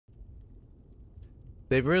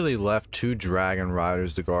they've really left 2 dragon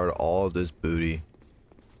riders to guard all of this booty.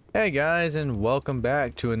 Hey guys, and welcome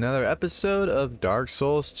back to another episode of Dark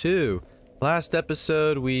Souls 2. Last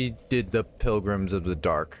episode we did the Pilgrims of the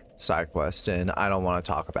Dark side quest, and I don't want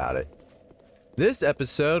to talk about it. This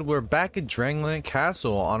episode we're back at Drangleic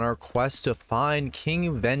Castle on our quest to find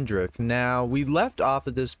King Vendrick. Now, we left off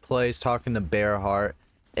at this place talking to Bearheart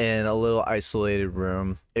in a little isolated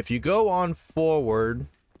room. If you go on forward,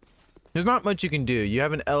 there's not much you can do. You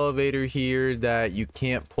have an elevator here that you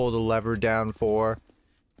can't pull the lever down for,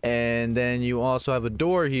 and then you also have a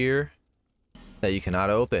door here that you cannot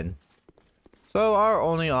open. So our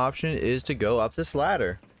only option is to go up this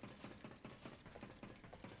ladder.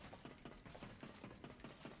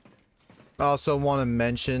 I also want to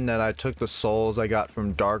mention that I took the souls I got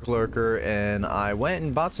from Dark Lurker and I went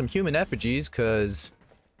and bought some human effigies because,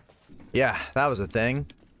 yeah, that was a thing.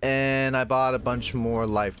 And I bought a bunch more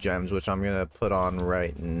life gems, which I'm going to put on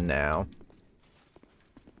right now.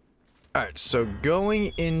 Alright, so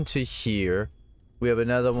going into here, we have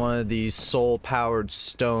another one of these soul-powered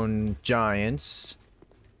stone giants.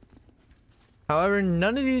 However,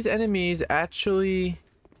 none of these enemies actually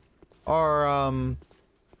are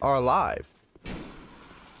alive.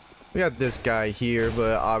 We got this guy here,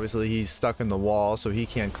 but obviously he's stuck in the wall, so he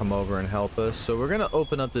can't come over and help us. So we're gonna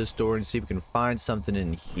open up this door and see if we can find something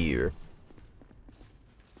in here.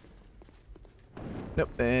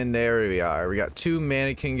 Nope, and there we are. We got 2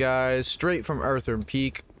 mannequin guys straight from Earthern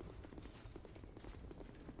Peak.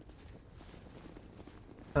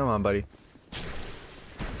 Come on, buddy.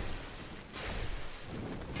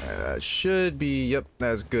 That should be, yep,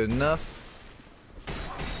 that's good enough.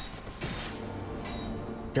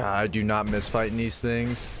 God, I do not miss fighting these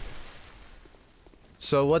things.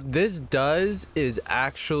 So what this does is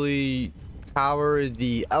actually power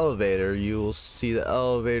the elevator. You will see the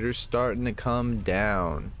elevator starting to come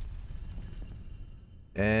down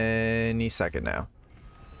any second now.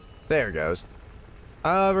 There it goes.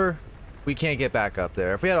 However, we can't get back up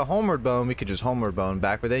there. If we had a homeward bone, we could just homeward bone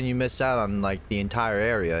back, but then you miss out on like the entire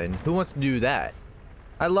area, and who wants to do that?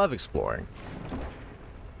 I love exploring.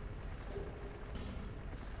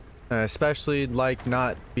 Especially like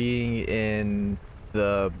not being in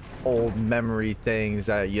the old memory things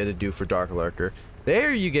that you had to do for Dark Lurker.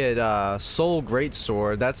 There you get Soul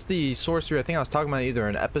Greatsword. That's the sorcery I think I was talking about either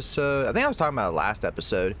in episode. I think I was talking about last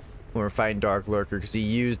episode when we were fighting Dark Lurker because he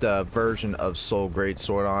used a version of Soul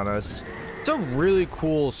Greatsword on us. It's a really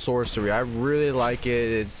cool sorcery. I really like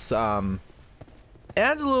it. It's it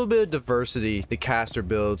adds a little bit of diversity to caster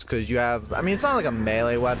builds because you have, I mean, it's not like a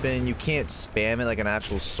melee weapon. You can't spam it like an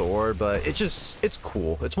actual sword, but it's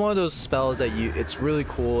cool. It's one of those spells that it's really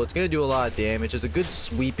cool. It's going to do a lot of damage. It's a good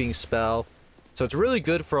sweeping spell. So it's really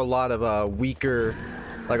good for a lot of weaker,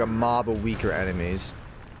 like a mob of weaker enemies.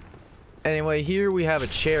 Anyway, here we have a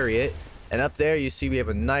chariot, and up there you see we have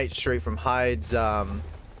a knight straight from Hyde's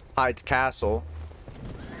castle.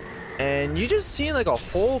 And you just see like a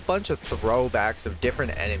whole bunch of throwbacks of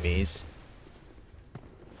different enemies.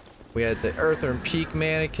 We had the Earthern Peak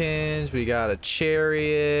mannequins, we got a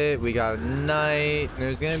chariot, we got a knight, and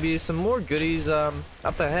there's gonna be some more goodies up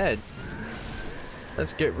ahead.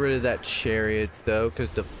 Let's get rid of that chariot though, because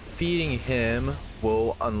defeating him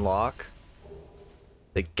will unlock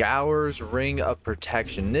the Gower's Ring of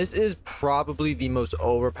Protection. This is probably the most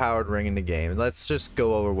overpowered ring in the game. Let's just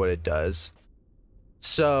go over what it does.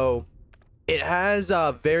 So it has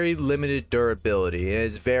very limited durability and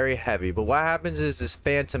it's very heavy, but what happens is this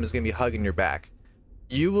phantom is going to be hugging your back.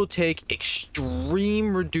 You will take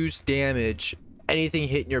extreme reduced damage anything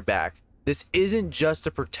hitting your back. This isn't just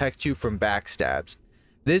to protect you from backstabs.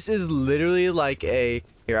 This is literally like a,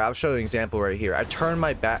 here, I'll show you an example right here. I turn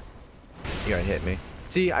my back, you're gonna hit me.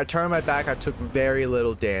 See, I turned my back, I took very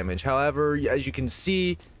little damage. However, as you can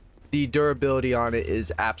see, the durability on it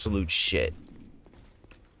is absolute shit.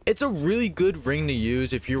 It's a really good ring to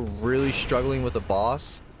use if you're really struggling with a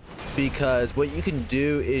boss, because what you can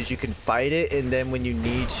do is you can fight it, and then when you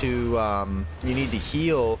need to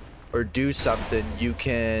heal or do something, you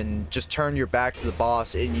can just turn your back to the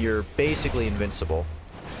boss and you're basically invincible.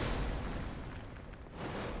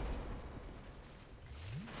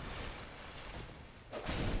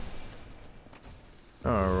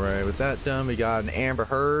 Alright, with that done, we got an Amber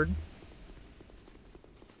Herd.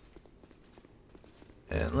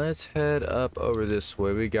 And let's head up over this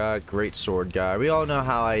way. We got Greatsword guy. We all know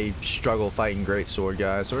how I struggle fighting Greatsword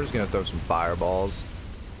guys, so we're just gonna throw some fireballs.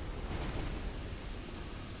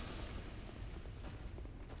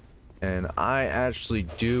 And I actually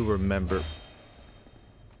do remember.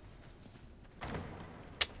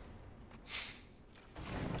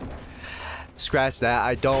 Scratch that.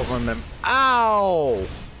 I don't remember. Ow!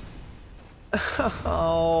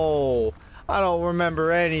 Oh, I don't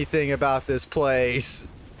remember anything about this place.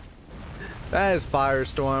 That is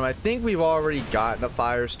Firestorm. I think we've already gotten a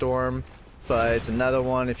Firestorm, but it's another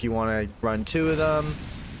one if you want to run 2 of them.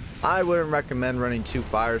 I wouldn't recommend running 2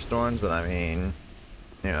 Firestorms, but I mean,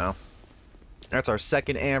 you know. That's our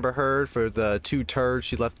second Amber Heard for the 2 turds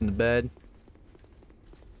she left in the bed.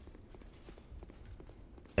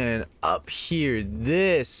 And up here,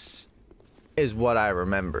 this is what I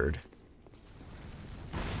remembered.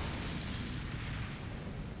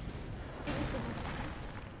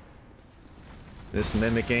 This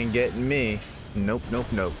mimic ain't getting me. Nope, nope,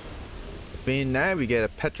 nope. Defeating that, we get a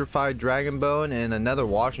petrified dragon bone and another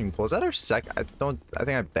washing pole. Is that our second? I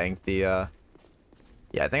think I banked the, yeah,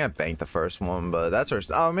 I think I banked the first one, but that's our,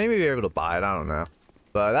 oh, maybe we were able to buy it, I don't know.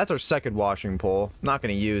 But that's our second washing pole. Not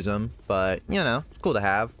gonna use them, but, you know, it's cool to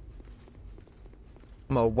have.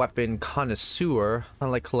 I'm a weapon connoisseur. I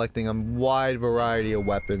like collecting a wide variety of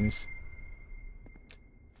weapons.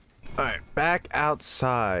 Alright, back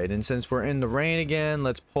outside, and since we're in the rain again,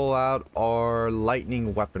 let's pull out our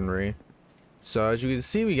lightning weaponry. So as you can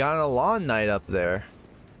see, we got a lawn knight up there.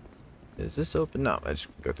 Is this open? No, let's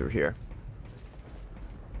go through here.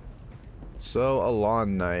 So a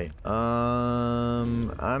lawn knight.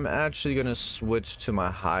 I'm actually gonna switch to my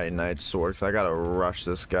high knight sword because I gotta rush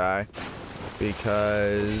this guy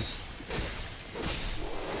because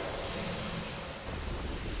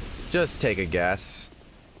just take a guess.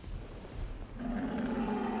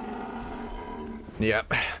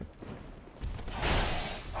 Yep.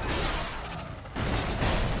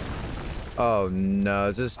 Oh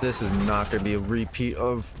no, this is not gonna be a repeat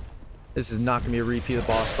of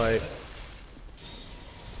boss fight.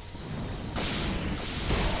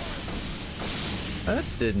 That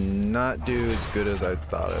did not do as good as I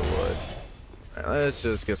thought it would. All right, let's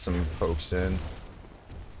just get some pokes in.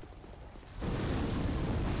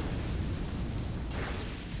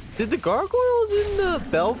 Did the gargoyles in the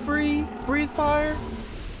belfry breathe fire?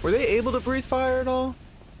 Were they able to breathe fire at all?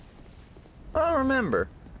 I don't remember.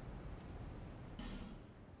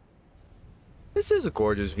 This is a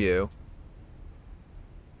gorgeous view.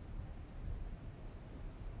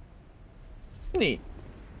 Neat.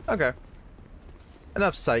 Okay.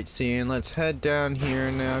 Enough sightseeing. Let's head down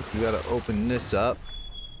here now. We gotta open this up.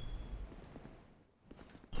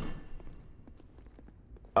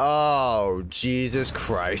 Oh, Jesus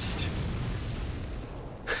Christ.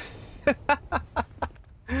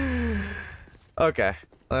 Okay,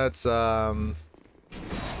 let's, oh,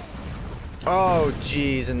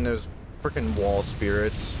 jeez, and there's freaking wall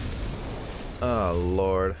spirits. Oh,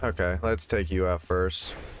 Lord. Okay, let's take you out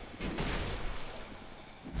first.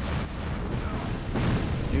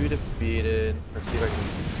 You defeated. Let's see if I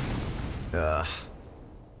can...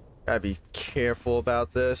 Gotta be careful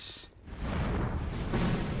about this.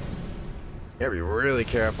 Gotta be really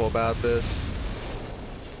careful about this.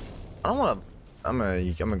 I don't want to... I'm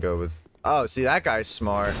gonna go with... Oh, see, that guy's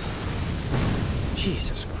smart.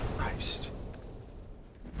 Jesus Christ.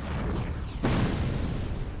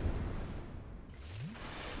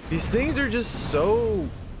 These things are just so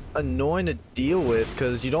annoying to deal with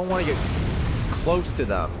because you don't want to get close to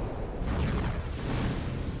them.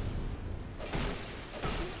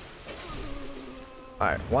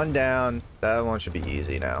 Alright, one down. That one should be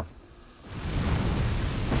easy now.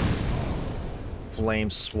 Flame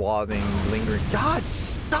swathing, lingering. God,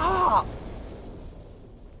 stop!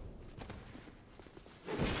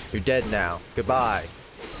 You're dead now. Goodbye.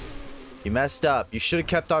 You messed up. You should have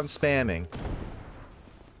kept on spamming.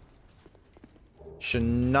 Should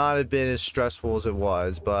not have been as stressful as it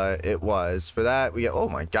was, but it was. For that, we get, oh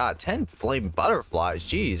my god, 10 flame butterflies.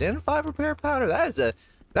 Jeez, and 5 repair powder. That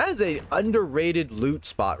is a underrated loot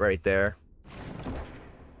spot right there.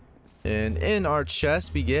 And in our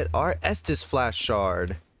chest, we get our Estus Flash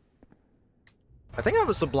Shard. I think I have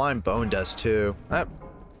a Sublime Bone Dust too. That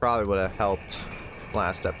probably would have helped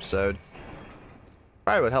last episode.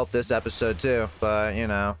 Probably would help this episode too, but you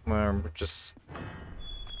know, we're just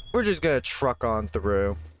gonna truck on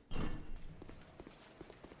through.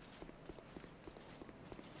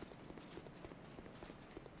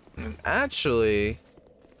 And actually,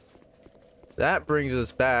 that brings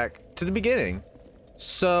us back to the beginning.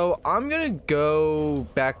 So I'm gonna go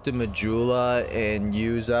back to Majula and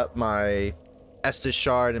use up my Estus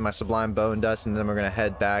Shard and my Sublime Bone Dust, and then we're gonna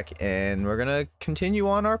head back and we're gonna continue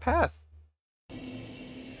on our path.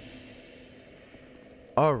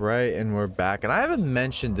 Alright, and we're back, and I haven't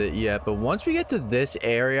mentioned it yet, but once we get to this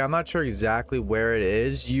area, I'm not sure exactly where it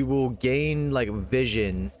is, you will gain like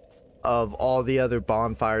vision of all the other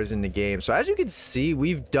bonfires in the game. So as you can see,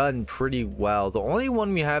 we've done pretty well. The only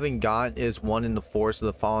one we haven't gotten is one in the Forest of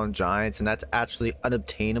the Fallen Giants, and that's actually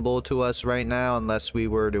unobtainable to us right now unless we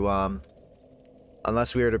were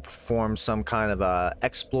to perform some kind of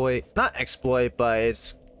exploit. Not exploit, but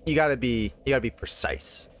it's you gotta be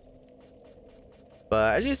precise.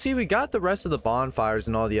 But as you can see, we got the rest of the bonfires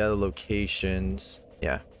in all the other locations.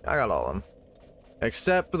 Yeah, I got all of them.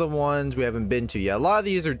 Except for the ones we haven't been to yet. A lot of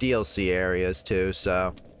these are DLC areas too,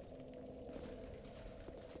 so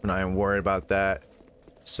I'm not even worried about that.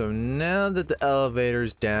 So now that the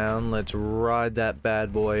elevator's down, let's ride that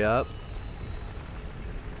bad boy up.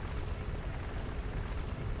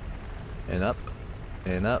 And up,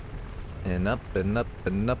 and up, and up, and up,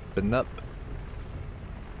 and up, and up.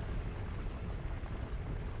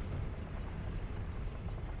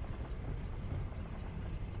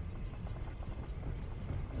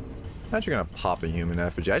 I'm actually gonna pop a human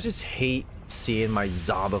effigy. I just hate seeing my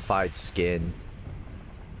zombified skin.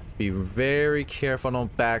 Be very careful,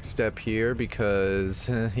 don't backstep here because,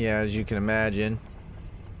 yeah, as you can imagine,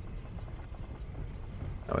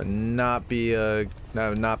 that would not be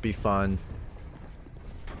fun.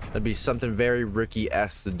 That'd be something very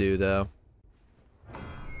Ricky-esque to do, though.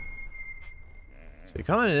 So you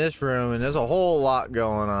come into this room, and there's a whole lot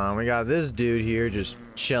going on. We got this dude here just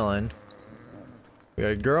chilling. We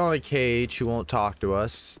got a girl in a cage who won't talk to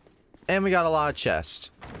us. And we got a lot of chests.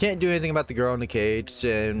 Can't do anything about the girl in the cage,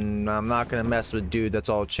 and I'm not gonna mess with dude that's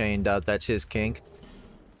all chained up. That's his kink.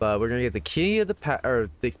 But we're gonna get the key of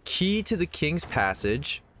the key to the King's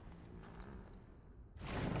Passage.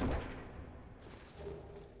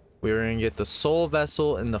 We're gonna get the Soul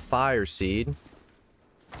Vessel and the Fire Seed.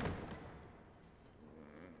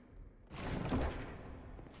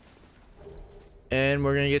 And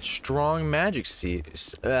we're gonna get strong magic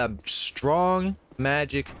strong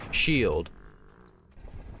magic shield.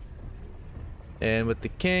 And with the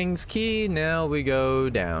King's Key, now we go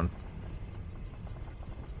down.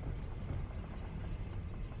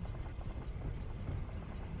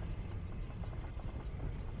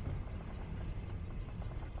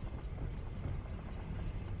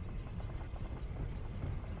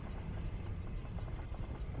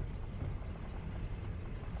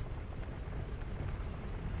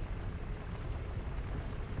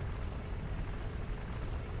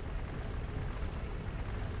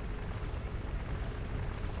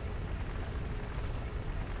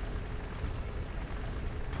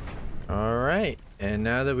 Alright, and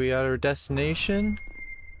now that we got our destination,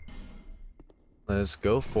 let's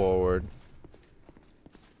go forward.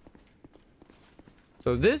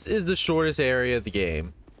 So this is the shortest area of the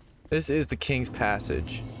game. This is the King's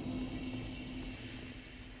Passage.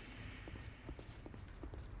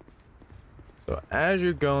 So as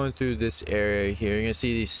you're going through this area here, you're gonna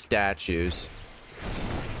see these statues.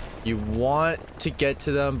 You want to get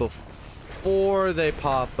to them before they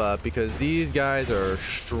pop up because these guys are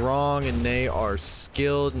strong and they are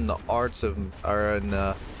skilled in the arts of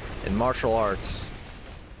in martial arts.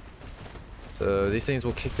 So these things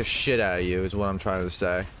will kick the shit out of you is what I'm trying to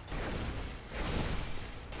say.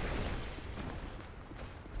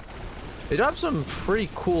 They drop some pretty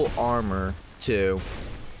cool armor too,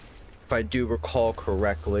 if I do recall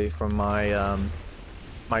correctly from my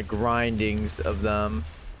my grindings of them.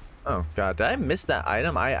 Oh god, did I miss that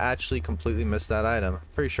item? I actually completely missed that item.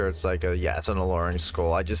 Pretty sure it's like a, yeah, it's an alluring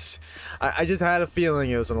skull. I just had a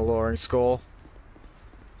feeling it was an alluring skull.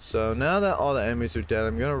 So now that all the enemies are dead,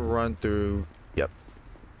 I'm gonna run through, yep,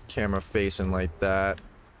 camera facing like that.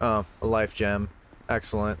 Oh, a life gem.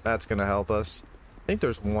 Excellent, that's gonna help us. I think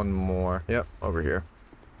there's one more. Yep, over here.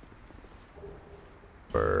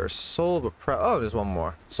 For Soul of a Proud, oh, there's one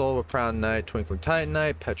more. Soul of a Proud Knight, Twinkling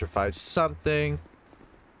Titanite, Petrified Something.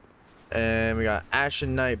 And we got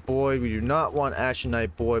Ashen Knight Boyd. We do not want Ashen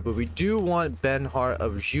Knight Boyd, but we do want Benhart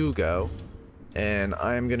of Jugo. And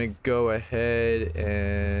I'm gonna go ahead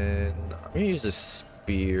and I'm gonna use the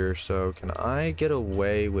spear. So can I get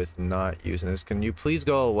away with not using this? Can you please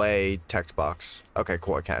go away, text box? Okay,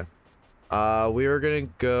 cool, I can. We are gonna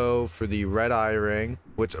go for the red eye ring,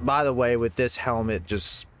 which, by the way, with this helmet,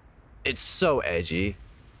 just, it's so edgy.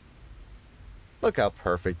 Look how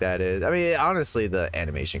perfect that is. I mean, honestly, the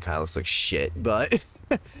animation kind of looks like shit, but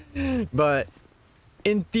but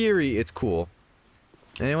in theory, it's cool.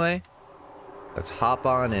 Anyway, let's hop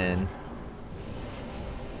on in.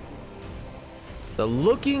 The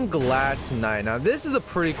Looking Glass Knight. Now, this is a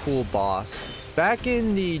pretty cool boss. Back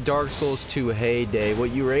in the Dark Souls 2 heyday, what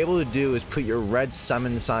you were able to do is put your red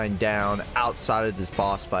summon sign down outside of this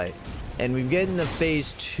boss fight. And we get into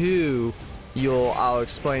phase 2 I'll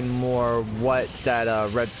explain more what that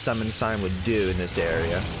red summon sign would do in this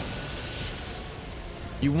area.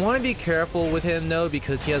 You want to be careful with him though,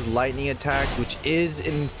 because he has lightning attacks, which is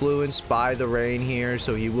influenced by the rain here,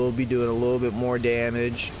 so he will be doing a little bit more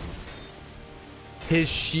damage. His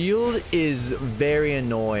shield is very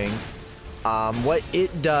annoying. What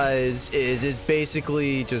it does is it's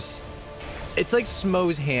basically just, it's like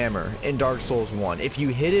Smo's hammer in Dark Souls 1. If you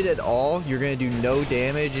hit it at all, you're going to do no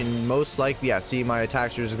damage, and most likely, yeah, see, my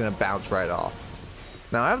attacks are just going to bounce right off.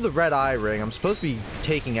 Now, I have the red eye ring. I'm supposed to be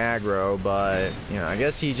taking aggro, but, you know, I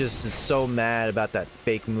guess he just is so mad about that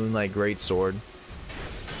fake Moonlight Greatsword.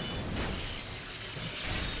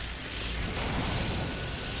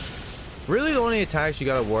 Really, the only attacks you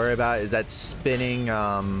gotta worry about is that spinning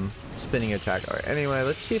attack. Alright, anyway,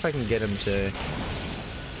 let's see if I can get him to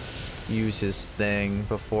use his thing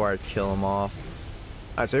before I kill him off.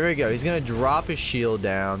 Alright, so here we go. He's gonna drop his shield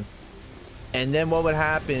down. And then what would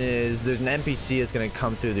happen is there's an NPC that's gonna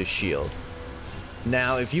come through the shield.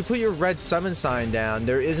 Now, if you put your red summon sign down,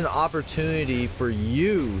 there is an opportunity for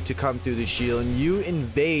you to come through the shield and you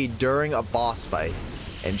invade during a boss fight.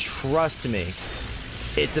 And trust me,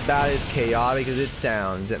 it's about as chaotic as it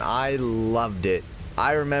sounds, and I loved it.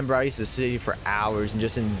 I remember I used to sit here for hours and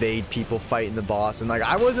just invade people fighting the boss, and like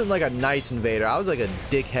I wasn't like a nice invader, I was like a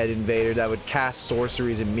dickhead invader that would cast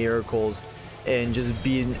sorceries and miracles and just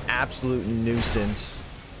be an absolute nuisance.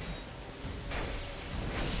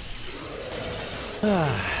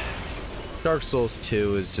 Dark Souls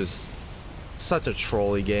 2 is just such a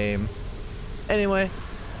trolly game. Anyway,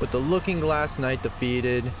 with the Looking Glass Knight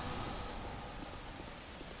defeated,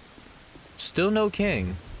 still no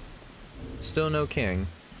king. Still no king.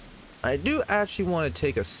 I do actually want to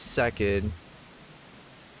take a second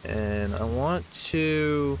and I want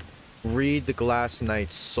to read the Glass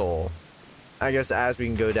Knight's soul. I guess as we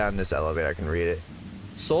can go down this elevator, I can read it.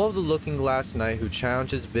 Soul of the Looking Glass Knight who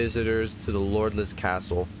challenges visitors to the Lordless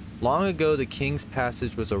Castle. Long ago, the King's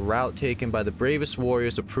Passage was a route taken by the bravest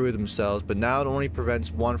warriors to prove themselves, but now it only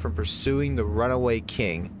prevents one from pursuing the runaway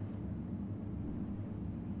king.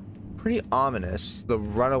 Pretty ominous, the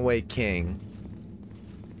runaway king.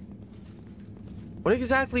 What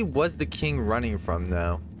exactly was the king running from,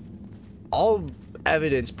 though? All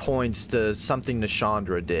evidence points to something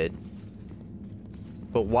Nashandra did.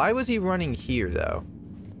 But why was he running here, though?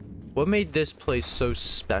 What made this place so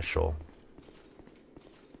special?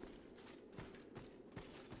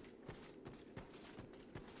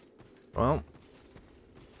 Well,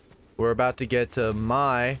 we're about to get to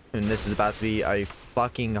and this is about to be a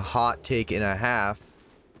fucking hot take and a half.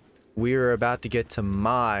 We're about to get to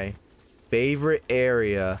my favorite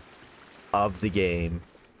area of the game.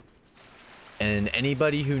 And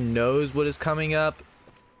anybody who knows what is coming up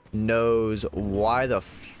knows why the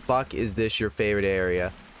fuck is this your favorite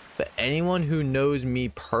area. But anyone who knows me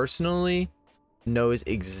personally knows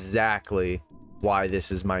exactly why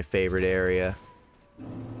this is my favorite area.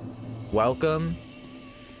 Welcome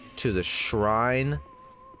to the Shrine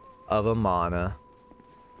of Amana.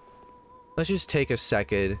 Let's just take a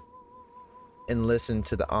second and listen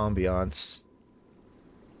to the ambiance.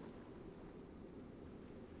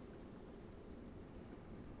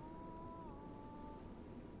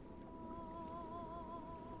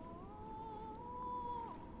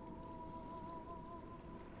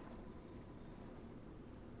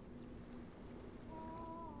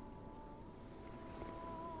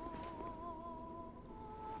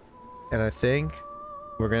 And I think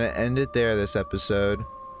we're gonna end it there this episode.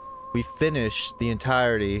 We finished the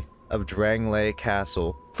entirety of Drangley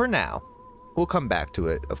Castle for now. We'll come back to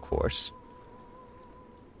it, of course.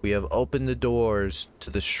 We have opened the doors to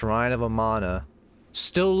the Shrine of Amana,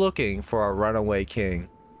 still looking for our runaway king.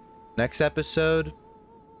 Next episode,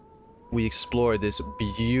 we explore this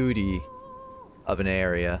beauty of an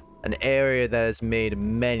area that has made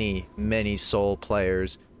many, many Soul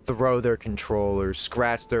players throw their controllers,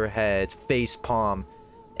 scratch their heads, facepalm,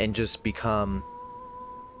 and just become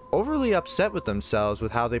overly upset with themselves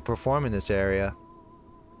with how they perform in this area.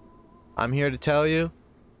 I'm here to tell you,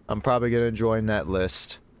 I'm probably gonna join that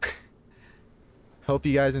list. Hope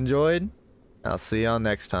you guys enjoyed. I'll see y'all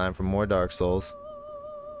next time for more Dark Souls.